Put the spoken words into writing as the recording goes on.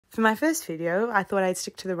For my first video, I thought I'd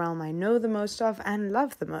stick to the realm I know the most of and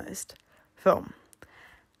love the most, film.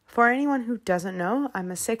 For anyone who doesn't know,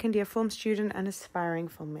 I'm a second-year film student and aspiring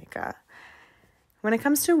filmmaker. When it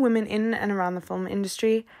comes to women in and around the film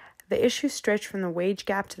industry, the issues stretch from the wage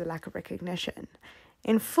gap to the lack of recognition.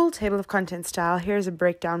 In full table of contents style, here's a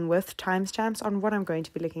breakdown with timestamps on what I'm going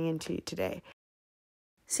to be looking into today.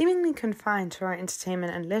 Seemingly confined to our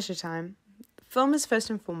entertainment and leisure time, film is first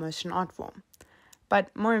and foremost an art form.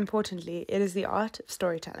 But more importantly, it is the art of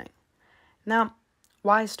storytelling. Now,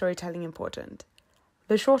 why is storytelling important?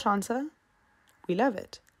 The short answer, we love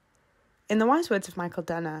it. In the wise words of Michael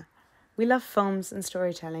Dunner, we love films and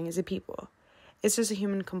storytelling as a people. It's just a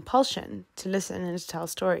human compulsion to listen and to tell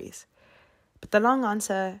stories. But the long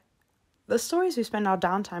answer, the stories we spend our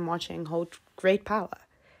downtime watching hold great power.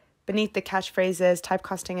 Beneath the catchphrases,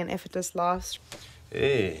 typecasting, and effortless laughs,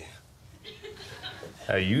 hey,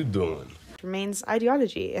 how you doing? Remains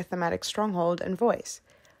ideology, a thematic stronghold, and voice.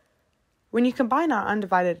 When you combine our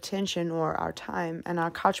undivided attention, or our time, and our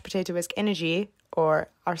couch potato-esque energy, or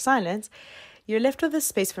our silence, you're left with a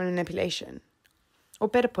space for manipulation. Or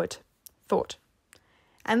better put, thought.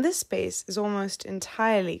 And this space is almost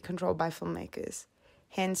entirely controlled by filmmakers.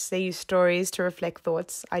 Hence, they use stories to reflect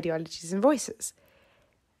thoughts, ideologies, and voices.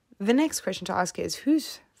 The next question to ask is,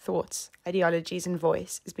 whose thoughts, ideologies, and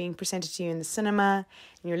voice is being presented to you in the cinema,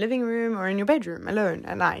 in your living room, or in your bedroom, alone,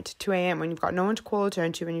 at night, 2 a.m, when you've got no one to call or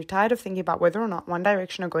turn to, and you're tired of thinking about whether or not One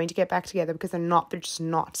Direction are going to get back together because they're just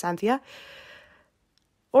not, Cynthia,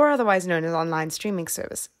 or otherwise known as online streaming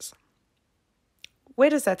services. Where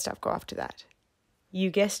does that stuff go after that? You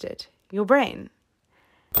guessed it, your brain.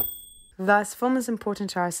 Thus, film is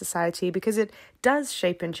important to our society because it does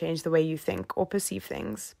shape and change the way you think or perceive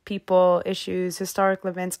things, people, issues, historical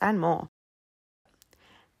events, and more.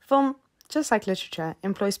 Film, just like literature,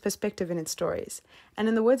 employs perspective in its stories, and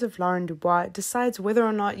in the words of Lauren Dubois, decides whether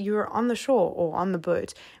or not you are on the shore or on the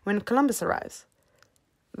boat when Columbus arrives.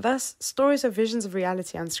 Thus, stories are visions of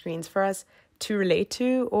reality on screens for us to relate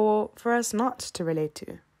to or for us not to relate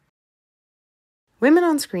to. Women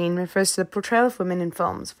on screen refers to the portrayal of women in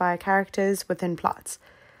films via characters within plots.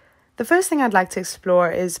 The first thing I'd like to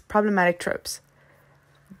explore is problematic tropes.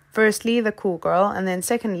 Firstly, the cool girl, and then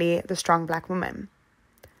secondly, the strong black woman.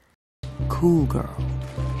 Cool girl.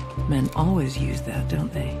 Men always use that,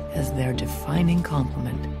 don't they, as their defining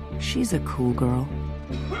compliment. She's a cool girl.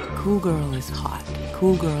 Cool girl is hot.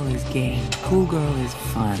 Cool girl is game. Cool girl is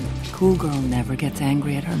fun. Cool girl never gets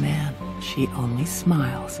angry at her man. She only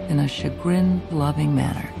smiles in a chagrin-loving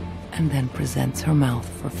manner and then presents her mouth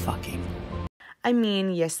for fucking. I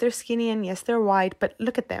mean, yes, they're skinny and yes, they're white, but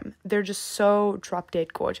look at them. They're just so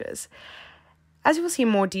drop-dead gorgeous. As you will see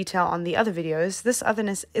more detail on the other videos, this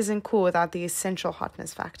otherness isn't cool without the essential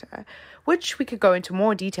hotness factor, which we could go into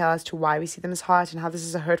more detail as to why we see them as hot and how this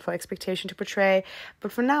is a hurtful expectation to portray.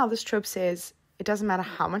 But for now, this trope says it doesn't matter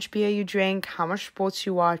how much beer you drink, how much sports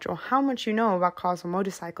you watch, or how much you know about cars or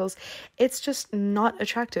motorcycles. It's just not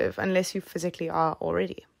attractive unless you physically are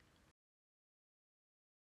already.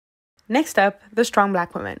 Next up, the strong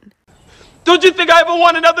black woman. Don't you think I ever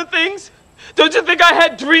wanted other things? Don't you think I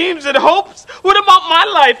had dreams and hopes? What about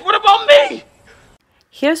my life? What about me?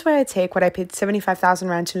 Here's where I take what I paid 75,000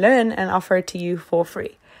 Rand to learn and offer it to you for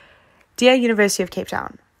free. Dear University of Cape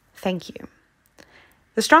Town, thank you.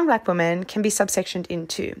 The strong black woman can be subsectioned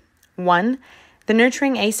into 1. The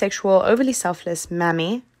nurturing, asexual, overly selfless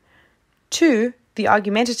mammy. 2. The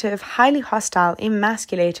argumentative, highly hostile,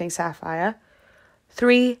 emasculating sapphire.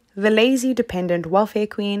 3. The lazy, dependent welfare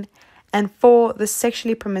queen. And 4. The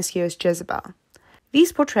sexually promiscuous Jezebel.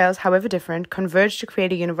 These portrayals, however different, converge to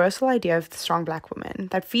create a universal idea of the strong black woman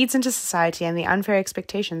that feeds into society and the unfair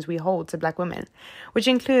expectations we hold to black women, which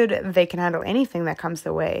include they can handle anything that comes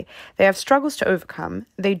their way, they have struggles to overcome,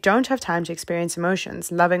 they don't have time to experience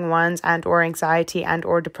emotions, loving ones and or anxiety and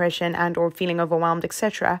or depression and or feeling overwhelmed,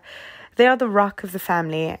 etc. They are the rock of the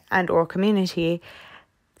family and or community,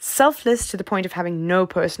 selfless to the point of having no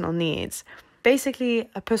personal needs. Basically,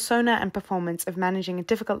 a persona and performance of managing a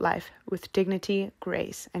difficult life with dignity,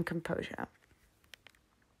 grace, and composure.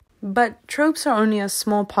 But tropes are only a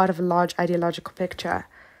small part of a large ideological picture.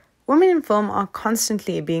 Women in film are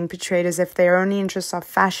constantly being portrayed as if their only interests are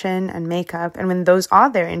fashion and makeup, and when those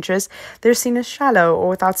are their interests, they're seen as shallow or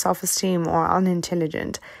without self-esteem or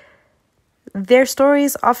unintelligent. Their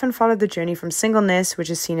stories often follow the journey from singleness,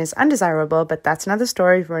 which is seen as undesirable, but that's another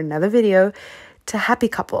story for another video, to happy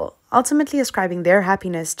couple, ultimately ascribing their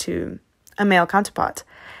happiness to a male counterpart.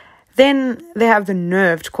 Then they have the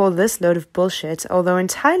nerve to call this load of bullshit, although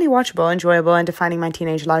entirely watchable, enjoyable, and defining my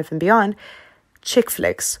teenage life and beyond, chick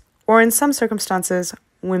flicks, or in some circumstances,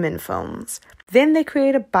 women films. Then they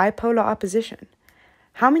create a bipolar opposition.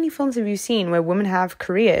 How many films have you seen where women have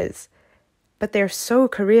careers, but they're so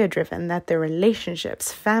career-driven that their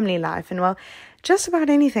relationships, family life, and well, just about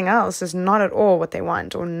anything else is not at all what they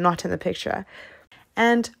want or not in the picture?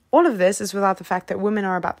 And all of this is without the fact that women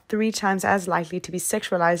are about 3 times as likely to be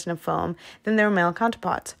sexualized in a film than their male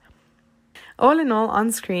counterparts. All in all,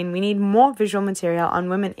 on screen, we need more visual material on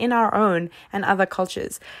women in our own and other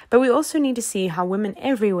cultures, but we also need to see how women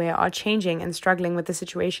everywhere are changing and struggling with the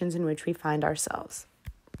situations in which we find ourselves.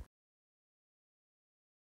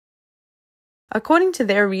 According to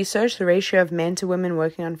their research, the ratio of men to women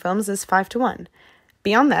working on films is 5-1.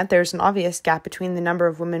 Beyond that, there is an obvious gap between the number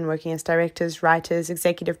of women working as directors, writers,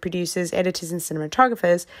 executive producers, editors, and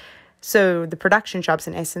cinematographers, so the production jobs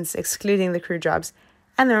in essence, excluding the crew jobs,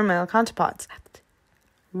 and their male counterparts.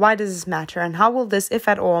 Why does this matter, and how will this, if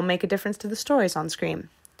at all, make a difference to the stories on screen?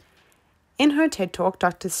 In her TED Talk,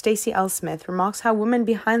 Dr. Stacey L. Smith remarks how women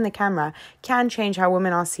behind the camera can change how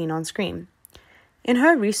women are seen on screen. In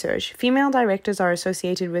her research, female directors are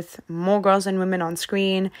associated with more girls and women on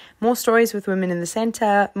screen, more stories with women in the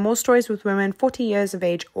center, more stories with women 40 years of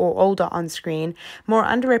age or older on screen, more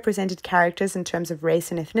underrepresented characters in terms of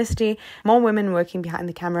race and ethnicity, more women working behind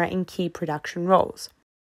the camera in key production roles.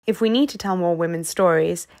 If we need to tell more women's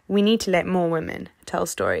stories, we need to let more women tell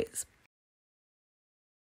stories.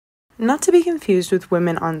 Not to be confused with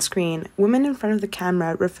women on screen, women in front of the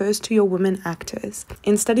camera refers to your women actors.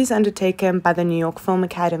 In studies undertaken by the New York Film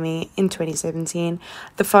Academy in 2017,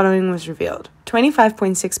 the following was revealed.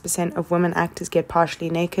 25.6% of women actors get partially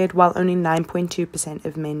naked, while only 9.2%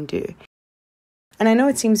 of men do. And I know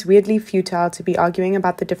it seems weirdly futile to be arguing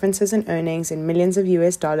about the differences in earnings in millions of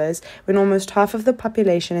US dollars when almost half of the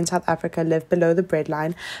population in South Africa live below the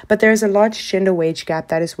breadline, but there is a large gender wage gap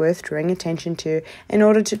that is worth drawing attention to in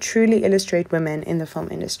order to truly illustrate women in the film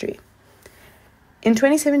industry. In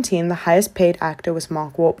 2017, the highest paid actor was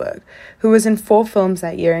Mark Wahlberg, who was in 4 films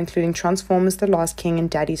that year, including Transformers: The Last King and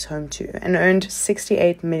Daddy's Home 2, and earned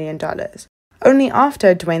 $68 million. Only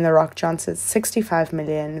after Dwayne "The Rock" Johnson's $65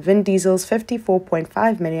 million, Vin Diesel's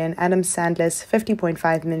 $54.5 million, Adam Sandler's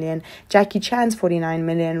 $50.5 million, Jackie Chan's $49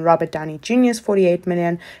 million, Robert Downey Jr.'s $48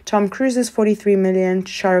 million, Tom Cruise's $43 million,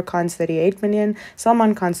 Shah Rukh Khan's $38 million,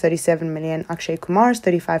 Salman Khan's $37 million, Akshay Kumar's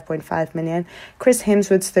 $35.5 million, Chris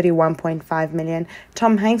Hemsworth's $31.5 million,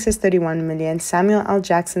 Tom Hanks's $31 million, Samuel L.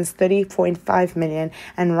 Jackson's $30.5 million,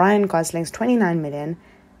 and Ryan Gosling's $29 million,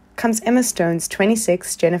 comes Emma Stone's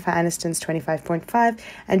 $26, Jennifer Aniston's $25.5,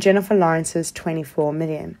 and Jennifer Lawrence's $24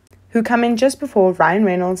 million, who come in just before Ryan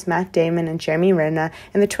Reynolds, Matt Damon, and Jeremy Renner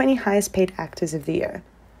in the 20 highest paid actors of the year.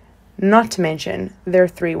 Not to mention, there are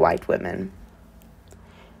 3 white women.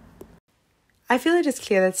 I feel it is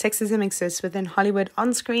clear that sexism exists within Hollywood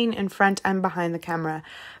on screen, in front, and behind the camera,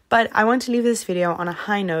 but I want to leave this video on a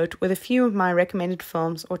high note with a few of my recommended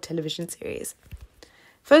films or television series.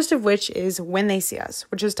 First of which is When They See Us,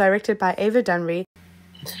 which is directed by Ava DuVernay.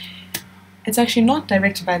 It's actually not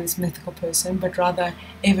directed by this mythical person, but rather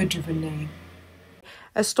Ava DuVernay.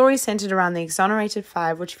 A story centered around the Exonerated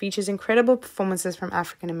Five, which features incredible performances from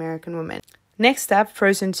African American women. Next up,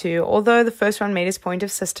 Frozen 2. Although the first one made its point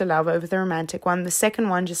of sister love over the romantic one, the second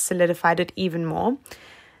one just solidified it even more.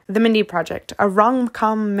 The Mindy Project, a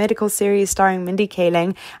rom-com medical series starring Mindy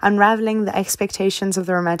Kaling, unraveling the expectations of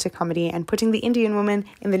the romantic comedy and putting the Indian woman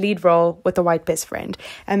in the lead role with a white best friend,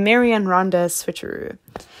 and Mary and Rhonda switcheroo.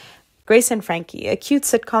 Grace and Frankie, a cute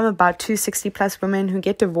sitcom about 2 60-plus women who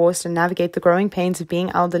get divorced and navigate the growing pains of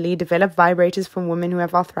being elderly, develop vibrators from women who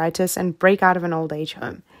have arthritis, and break out of an old age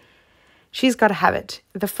home. She's Gotta Have It,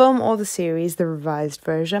 the film or the series, the revised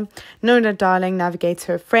version. Nona Darling navigates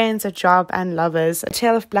her friends, a job, and lovers, a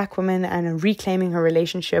tale of black women and reclaiming her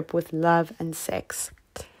relationship with love and sex.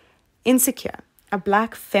 Insecure, a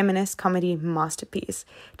black feminist comedy masterpiece.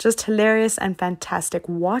 Just hilarious and fantastic.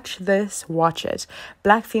 Watch this, watch it.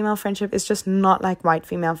 Black female friendship is just not like white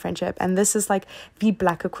female friendship, and this is like the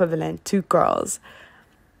black equivalent to Girls.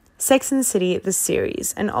 Sex and the City, the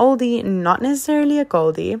series. An oldie, not necessarily a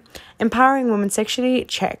goldie. Empowering women sexually,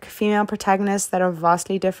 check. Female protagonists that are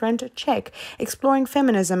vastly different, check. Exploring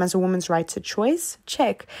feminism as a woman's right to choice,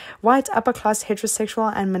 check. White, upper-class,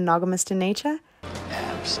 heterosexual, and monogamist in nature?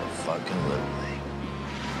 Abso-fucking-lutely.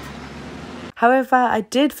 However, I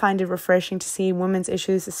did find it refreshing to see women's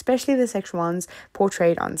issues, especially the sexual ones,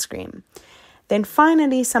 portrayed on screen. Then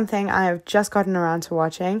finally, something I have just gotten around to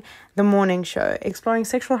watching, The Morning Show, exploring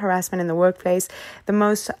sexual harassment in the workplace, the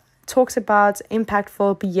most talked about,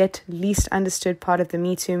 impactful, but yet least understood part of the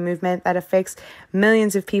Me Too movement that affects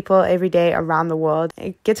millions of people every day around the world.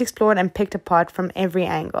 It gets explored and picked apart from every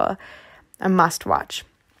angle. A must watch.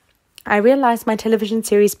 I realize my television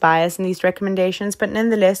series bias in these recommendations, but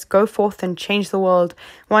nonetheless, go forth and change the world.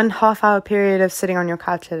 1.5 hour period of sitting on your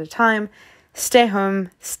couch at a time. Stay home,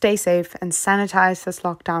 stay safe, and sanitize this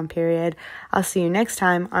lockdown period. I'll see you next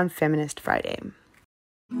time on Feminist Friday.